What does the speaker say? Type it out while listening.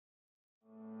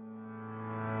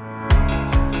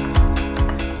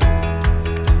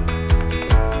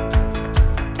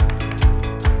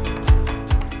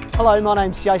Hello, my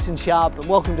name's Jason Sharp and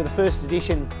welcome to the first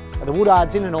edition of the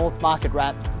Woodards Inner North Market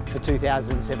Wrap for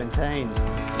 2017.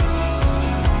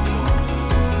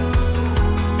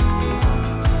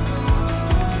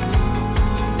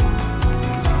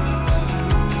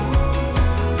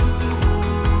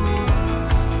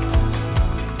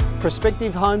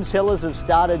 Prospective home sellers have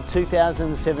started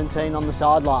 2017 on the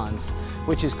sidelines,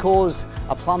 which has caused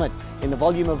a plummet in the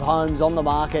volume of homes on the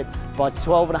market by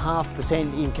 12.5%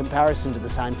 in comparison to the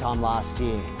same time last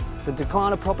year. The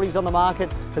decline of properties on the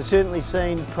market has certainly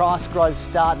seen price growth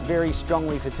start very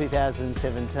strongly for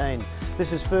 2017.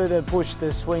 This has further pushed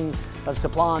the swing of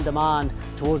supply and demand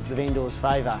towards the vendor's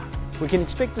favour. We can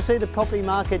expect to see the property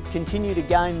market continue to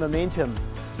gain momentum.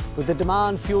 With the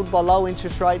demand fuelled by low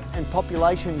interest rate and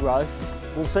population growth,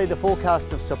 we'll see the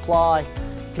forecast of supply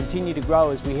continue to grow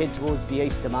as we head towards the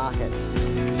Easter market.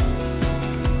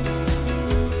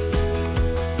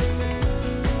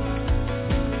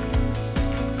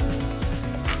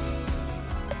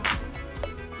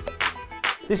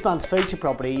 This month's feature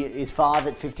property is 5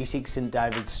 at 56 St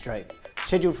David's Street,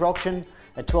 scheduled for auction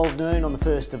at 12 noon on the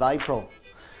 1st of April.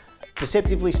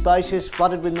 Deceptively spacious,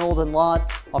 flooded with northern light,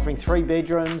 offering 3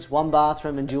 bedrooms, 1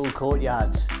 bathroom and dual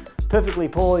courtyards. Perfectly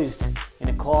poised in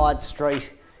a quiet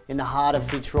street in the heart of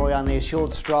Fitzroy, only a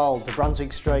short stroll to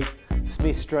Brunswick Street,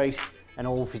 Smith Street and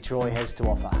all Fitzroy has to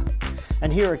offer.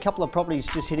 And here are a couple of properties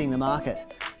just hitting the market.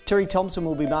 Terry Thompson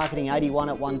will be marketing 81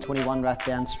 at 121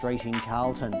 Rathdown Street in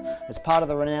Carlton. It's part of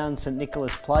the renowned St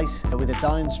Nicholas Place with its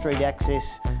own street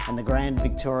access and the grand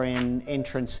Victorian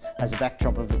entrance as a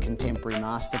backdrop of a contemporary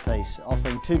masterpiece,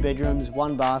 offering 2 bedrooms,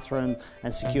 1 bathroom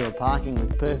and secure parking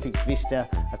with perfect vista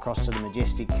across to the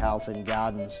majestic Carlton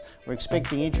Gardens. We're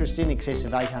expecting interest in excess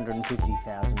of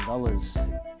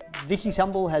 $850,000. Vicky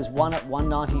Sumble has 1 at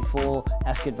 194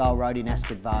 Ascot Vale Road in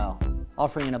Ascot Vale.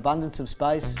 Offering an abundance of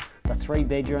space, the 3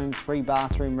 bedroom, 3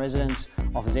 bathroom residence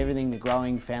offers everything the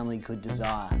growing family could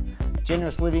desire.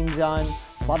 Generous living zone,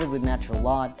 flooded with natural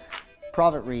light,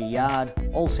 private rear yard,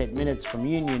 all set minutes from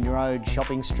Union Road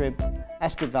shopping strip,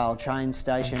 Ascot Vale train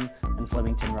station and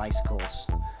Flemington Racecourse.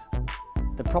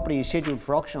 The property is scheduled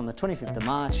for auction on the 25th of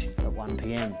March at 1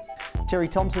 p.m. Terry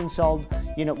Thompson sold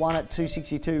Unit 1 at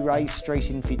 262 Ray Street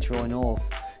in Fitzroy North.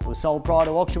 It was sold prior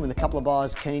to auction with a couple of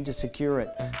buyers keen to secure it.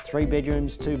 3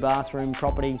 bedrooms, 2 bathroom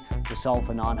property was sold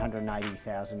for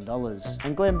 $980,000.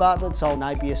 And Glenn Bartlett sold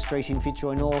Napier Street in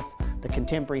Fitzroy North, the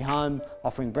contemporary home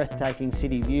offering breathtaking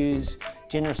city views,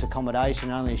 generous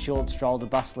accommodation, only a short stroll to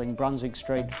bustling Brunswick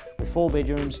Street with 4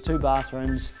 bedrooms, 2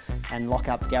 bathrooms and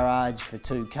lock-up garage for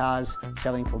 2 cars,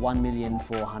 selling for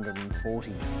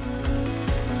 $1,440,000.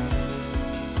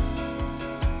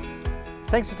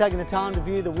 Thanks for taking the time to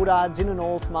view the Woodards Inner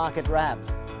North Market Wrap.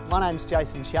 My name's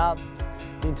Jason Sharp.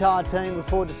 The entire team look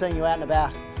forward to seeing you out and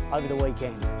about over the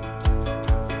weekend.